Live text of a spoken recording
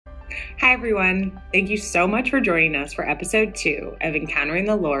Hi, everyone. Thank you so much for joining us for episode 2 of Encountering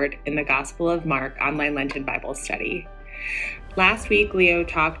the Lord in the Gospel of Mark online Lenten Bible study. Last week, Leo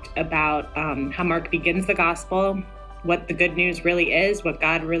talked about how Mark begins the gospel, what the good news really is, what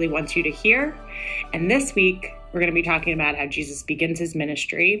God really wants you to hear. And this week, we're going to be talking about how Jesus begins his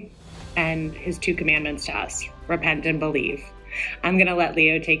ministry and his 2 commandments to us, repent and believe. I'm going to let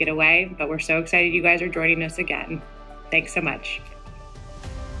Leo take it away, but we're so excited you guys are joining us again. Thanks so much.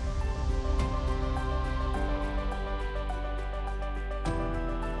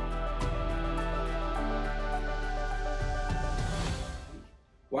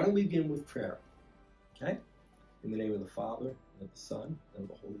 Why don't we begin with prayer? Okay? In the name of the Father, and of the Son, and of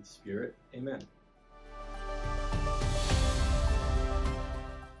the Holy Spirit. Amen.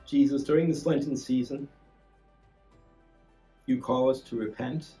 Jesus, during this Lenten season, you call us to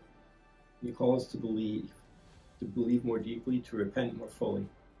repent. You call us to believe more deeply, to repent more fully.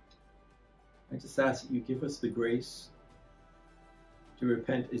 I just ask that you give us the grace to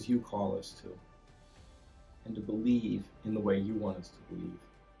repent as you call us to, and to believe in the way you want us to believe.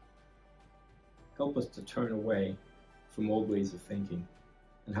 Help us to turn away from old ways of thinking,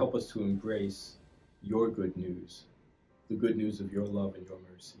 and help us to embrace your good news, the good news of your love and your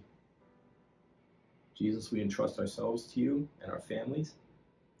mercy. Jesus, we entrust ourselves to you and our families,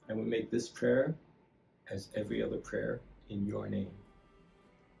 and we make this prayer as every other prayer in your name.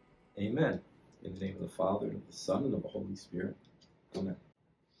 Amen. In the name of the Father, and of the Son, and of the Holy Spirit. Amen.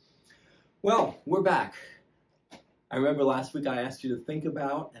 Well, we're back. I remember last week I asked you to think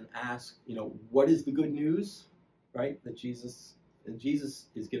about and ask, what is the good news, right? That Jesus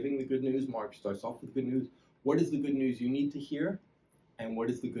is giving the good news. Mark starts off with the good news. What is the good news you need to hear? And what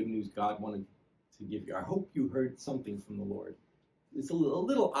is the good news God wanted to give you? I hope you heard something from the Lord. It's a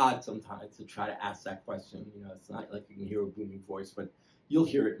little odd sometimes to try to ask that question. It's not like you can hear a booming voice, but you'll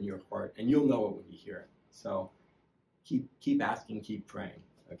hear it in your heart, and you'll know it when you hear it. So keep asking, keep praying,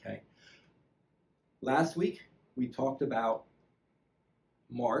 okay? Last week, we talked about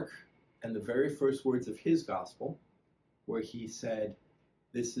Mark and the very first words of his gospel, where he said,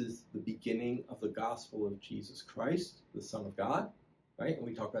 this is the beginning of the gospel of Jesus Christ, the Son of God, right? And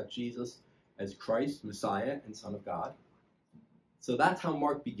we talked about Jesus as Christ, Messiah, and Son of God. So that's how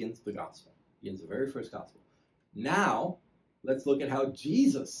Mark begins the gospel, begins the very first gospel. Now, let's look at how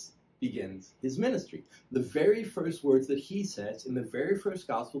Jesus begins his ministry. The very first words that he says in the very first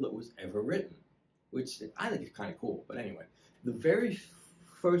gospel that was ever written, which I think is kind of cool. But anyway, the very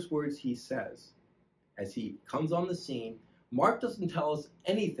first words he says as he comes on the scene, Mark doesn't tell us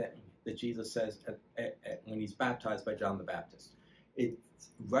anything that Jesus says when he's baptized by John the Baptist. It's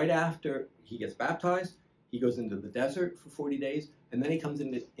right after he gets baptized, he goes into the desert for 40 days, and then he comes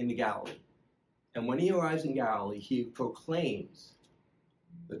into Galilee. And when he arrives in Galilee, he proclaims,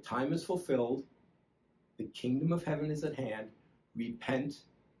 the time is fulfilled, the kingdom of heaven is at hand, repent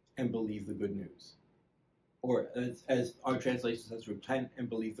and believe the good news. Or as our translation says, repent and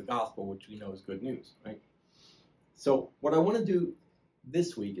believe the gospel, which we know is good news, right? So what I want to do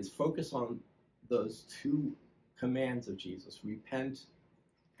this week is focus on those 2 commands of Jesus, repent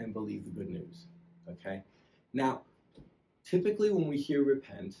and believe the good news, okay? Now, typically when we hear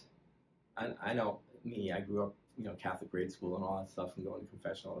repent, I know me, I grew up, Catholic grade school and all that stuff and going to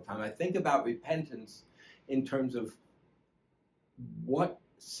confession all the time. I think about repentance in terms of what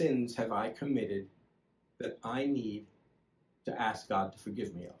sins have I committed that I need to ask God to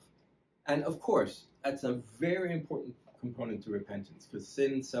forgive me of. And of course, that's a very important component to repentance, because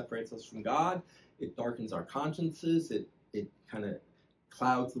sin separates us from God, it darkens our consciences, it kind of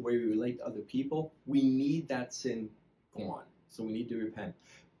clouds the way we relate to other people. We need that sin gone, so we need to repent.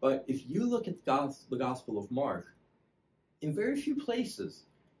 But if you look at the Gospel of Mark, in very few places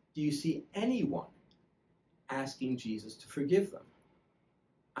do you see anyone asking Jesus to forgive them.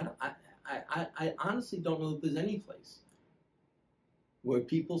 I honestly don't know if there's any place where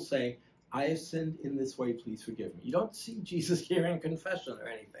people say, I have sinned in this way, please forgive me. You don't see Jesus here in confession or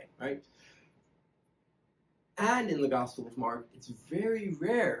anything, right? And in the Gospel of Mark, it's very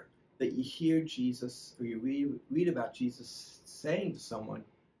rare that you hear Jesus, or you read about Jesus saying to someone,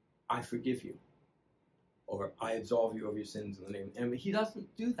 I forgive you, or I absolve you of your sins in the name. And he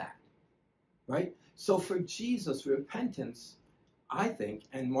doesn't do that, right? So for Jesus, repentance, I think,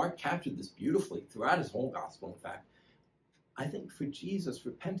 and Mark captured this beautifully throughout his whole gospel, in fact, I think for Jesus,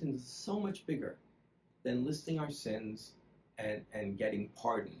 repentance is so much bigger than listing our sins and getting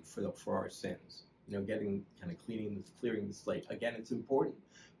pardon for our sins. Getting kind of clearing the slate. Again, it's important,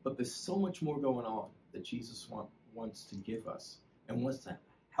 but there's so much more going on that Jesus wants to give us and wants to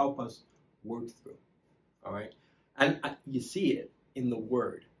help us work through. All right, and you see it in the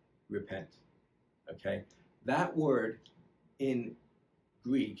word repent. Okay? That word in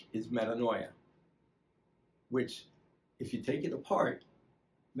Greek is metanoia, which, if you take it apart,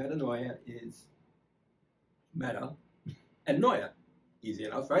 metanoia is meta and noia. Easy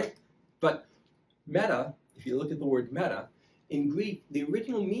enough, right? But meta, if you look at the word meta, in Greek, the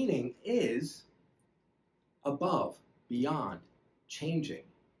original meaning is above, beyond, changing,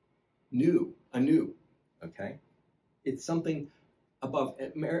 new, anew. Okay? It's something above.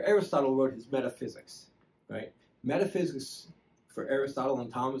 Aristotle wrote his metaphysics, right? Metaphysics, for Aristotle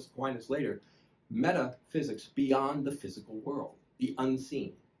and Thomas Aquinas later, metaphysics, beyond the physical world, the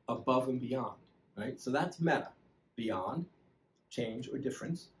unseen, above and beyond, right? So that's meta, beyond, change or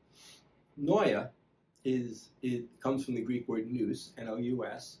difference. Noia it comes from the Greek word nous,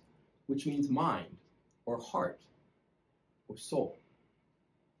 N-O-U-S, which means mind or heart or soul.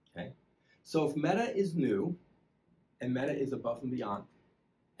 Okay? So if meta is new, and meta is above and beyond,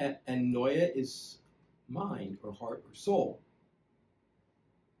 and noia is mind or heart or soul,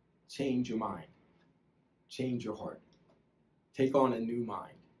 change your mind, change your heart, take on a new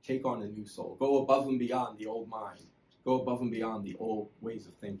mind, take on a new soul, go above and beyond the old mind, go above and beyond the old ways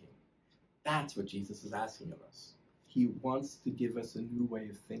of thinking. That's what Jesus is asking of us. He wants to give us a new way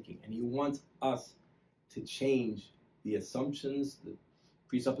of thinking, and he wants us to change the assumptions, the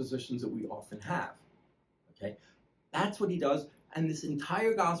presuppositions that we often have. Okay? That's what he does, and this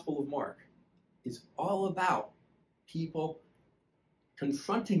entire Gospel of Mark is all about people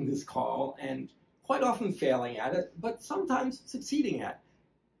confronting this call and quite often failing at it, but sometimes succeeding at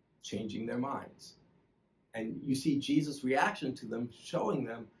changing their minds. And you see Jesus' reaction to them, showing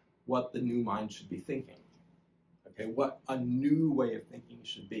them what the new mind should be thinking. Okay, what a new way of thinking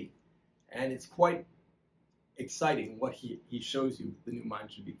should be. And it's quite exciting what he shows you the new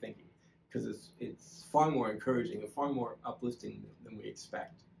mind should be thinking, because it's far more encouraging and far more uplifting than we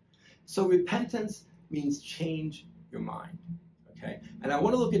expect. So repentance means change your mind. Okay, and I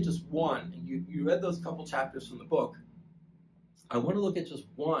want to look at just one. You read those couple chapters from the book. I want to look at just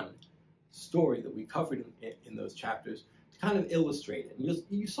one story that we covered in those chapters to kind of illustrate it. And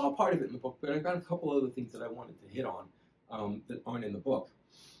you saw part of it in the book, but I've got a couple other things that I wanted to hit on that aren't in the book.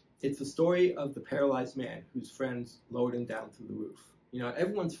 It's the story of the paralyzed man whose friends lowered him down through the roof. You know,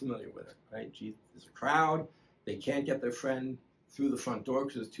 everyone's familiar with it, right? There's a crowd. They can't get their friend through the front door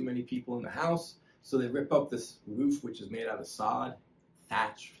because there's too many people in the house. So they rip up this roof, which is made out of sod,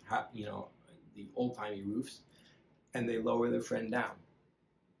 thatch, you know, the old-timey roofs, and they lower their friend down.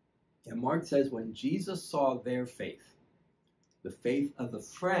 And Mark says when Jesus saw their faith, the faith of the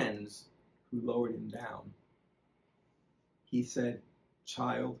friends who lowered him down, he said,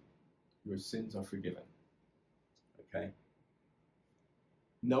 "Child, your sins are forgiven." Okay?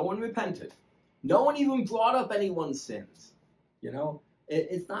 No one repented. No one even brought up anyone's sins. You know?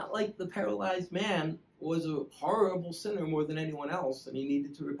 It's not like the paralyzed man was a horrible sinner more than anyone else and he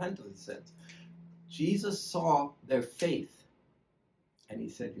needed to repent of his sins. Jesus saw their faith and he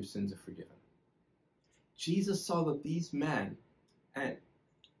said, "Your sins are forgiven." Jesus saw that these men, and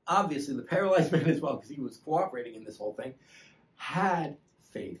obviously the paralyzed man as well, because he was cooperating in this whole thing, had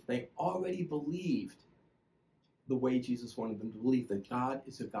faith. They already believed the way Jesus wanted them to believe, that God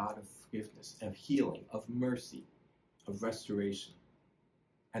is a God of forgiveness, of healing, of mercy, of restoration.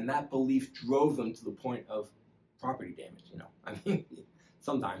 And that belief drove them to the point of property damage, you know. I mean,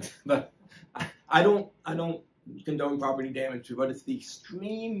 sometimes, but I don't condone property damage, but it's the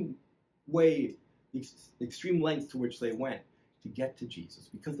extreme way, the extreme lengths to which they went to get to Jesus,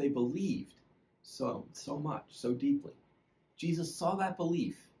 because they believed so much, so deeply. Jesus saw that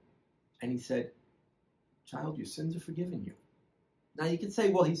belief, and he said, "Child, your sins are forgiven you." Now you could say,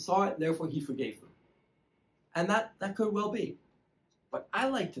 well, he saw it, therefore he forgave them. And that could well be. But I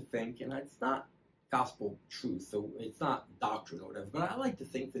like to think, and it's not gospel truth, so it's not doctrine or whatever, but I like to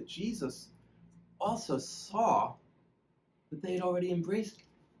think that Jesus also saw that they had already embraced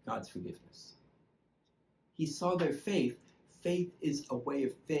God's forgiveness. He saw their faith. Faith is a way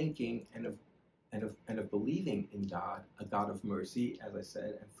of thinking and of believing in God, a God of mercy, as I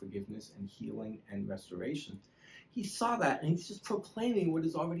said, and forgiveness and healing and restoration. He saw that, and he's just proclaiming what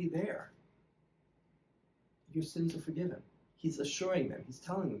is already there. Your sins are forgiven. He's assuring them. He's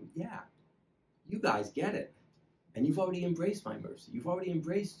telling them, yeah, you guys get it. And you've already embraced my mercy. You've already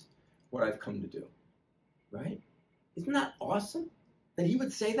embraced what I've come to do. Right? Isn't that awesome that he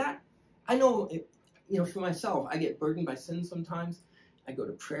would say that? I know, for myself, I get burdened by sin sometimes. I go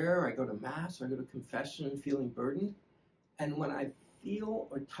to prayer, I go to Mass, or I go to confession and feeling burdened. And when I feel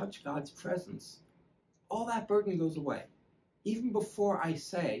or touch God's presence, all that burden goes away. Even before I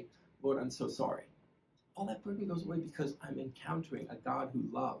say, "Lord, I'm so sorry." All that burden goes away because I'm encountering a God who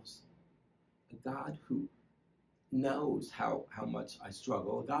loves a God who knows how much I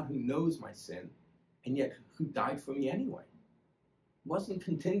struggle, a God who knows my sin, and yet who died for me anyway. It wasn't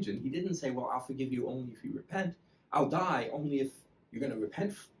contingent. He didn't say, well, I'll forgive you only if you repent. I'll die only if you're going to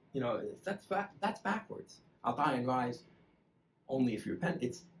repent. That's backwards. I'll die and rise only if you repent.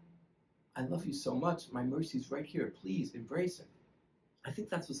 It's, I love you so much. My mercy's right here. Please embrace it. I think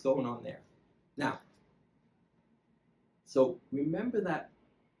that's what's going on there. Now, so remember that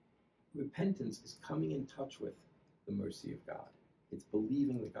repentance is coming in touch with the mercy of God. It's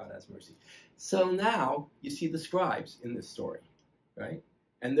believing that God has mercy. So now you see the scribes in this story, right?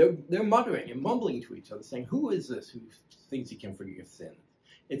 And they're muttering and mumbling to each other, saying, who is this who thinks he can forgive sins?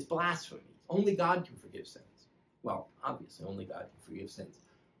 It's blasphemy. Only God can forgive sins. Well, obviously, only God can forgive sins.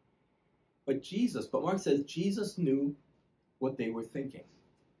 But Mark says Jesus knew what they were thinking.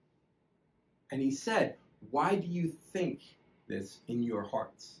 And he said, why do you think this in your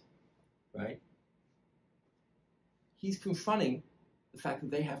hearts? Right? He's confronting the fact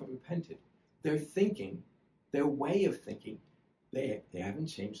that they haven't repented. Their thinking, their way of thinking, they haven't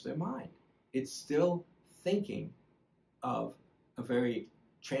changed their mind. It's still thinking of a very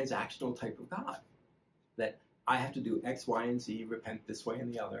transactional type of God. That I have to do X, Y, and Z, repent this way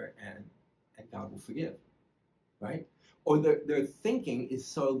and the other, and God will forgive. Right? Or their thinking is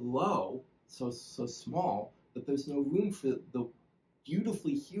so low, so small, that there's no room for the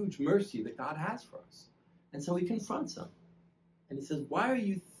beautifully huge mercy that God has for us. And so he confronts them. And he says, why are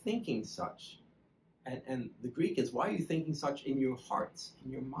you thinking such? And the Greek is, why are you thinking such in your hearts,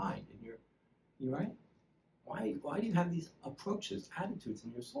 in your mind, you right? Why do you have these approaches, attitudes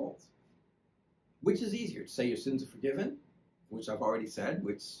in your souls? Which is easier, to say your sins are forgiven, which I've already said,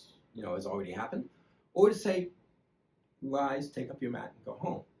 which has already happened, or to say, rise, take up your mat, and go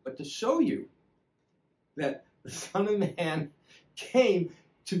home. But to show you that the Son of Man came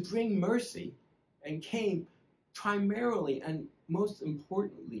to bring mercy, and came primarily and most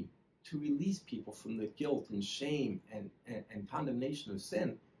importantly to release people from the guilt and shame and condemnation of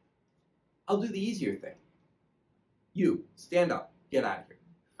sin, I'll do the easier thing. You, stand up, get out of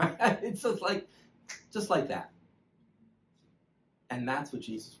here. It's just like that. And that's what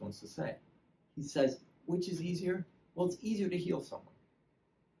Jesus wants to say. He says, which is easier? Well, it's easier to heal someone.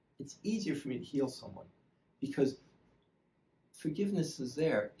 It's easier for me to heal someone because forgiveness is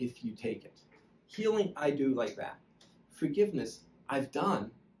there if you take it. Healing, I do like that. Forgiveness, I've done,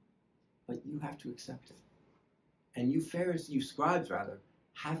 but you have to accept it. And you scribes,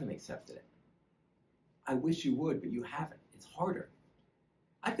 haven't accepted it. I wish you would, but you haven't. It's harder.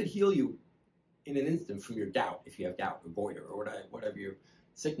 I could heal you in an instant from your doubt, if you have doubt or goiter or whatever your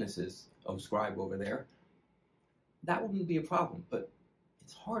sickness is, scribe over there. That wouldn't be a problem, but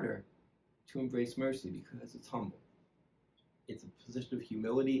it's harder to embrace mercy because it's humble. It's a position of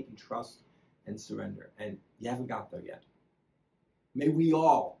humility and trust and surrender, and you haven't got there yet. May we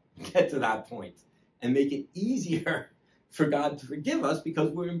all get to that point and make it easier for God to forgive us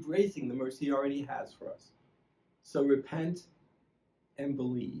because we're embracing the mercy he already has for us. So repent and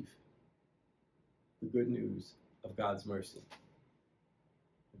believe the good news of God's mercy.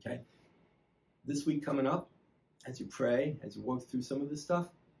 Okay? This week coming up, as you pray, as you work through some of this stuff,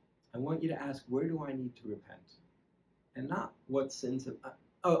 I want you to ask, where do I need to repent? And not what sins have...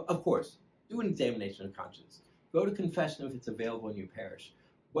 of course, do an examination of conscience. Go to confession if it's available in your parish.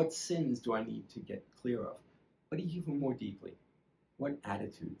 What sins do I need to get clear of? But even more deeply, what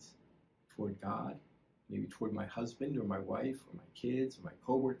attitudes toward God, maybe toward my husband or my wife or my kids or my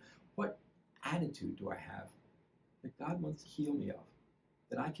coworker, what attitude do I have that God wants to heal me of,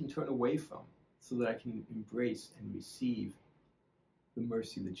 that I can turn away from so that I can embrace and receive the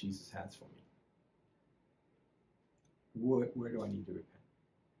mercy that Jesus has for me? Where do I need to repent?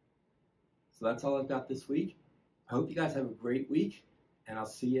 So that's all I've got this week. I hope you guys have a great week, and I'll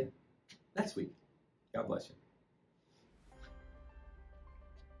see you next week. God bless you.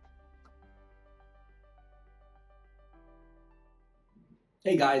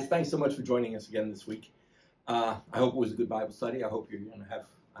 Hey guys, thanks so much for joining us again this week. I hope it was a good Bible study. I hope you're going to have,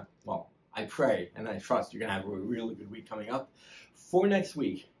 I pray and I trust you're going to have a really good week coming up. For next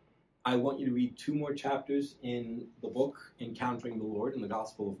week, I want you to read 2 more chapters in the book, Encountering the Lord in the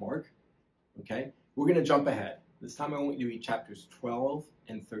Gospel of Mark. Okay? We're going to jump ahead. This time I want you to read chapters 12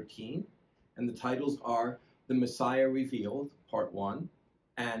 and 13. And the titles are The Messiah Revealed, Part 1,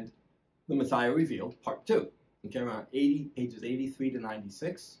 and The Messiah Revealed, Part 2. Okay, around pages 83 to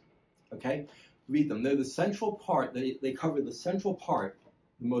 96. Okay? Read them. They're the central part. They cover the central part,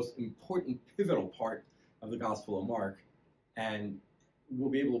 the most important, pivotal part of the Gospel of Mark. And we'll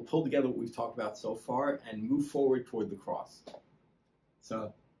be able to pull together what we've talked about so far and move forward toward the cross.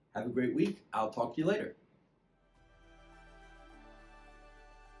 So Have a great week. I'll talk to you later.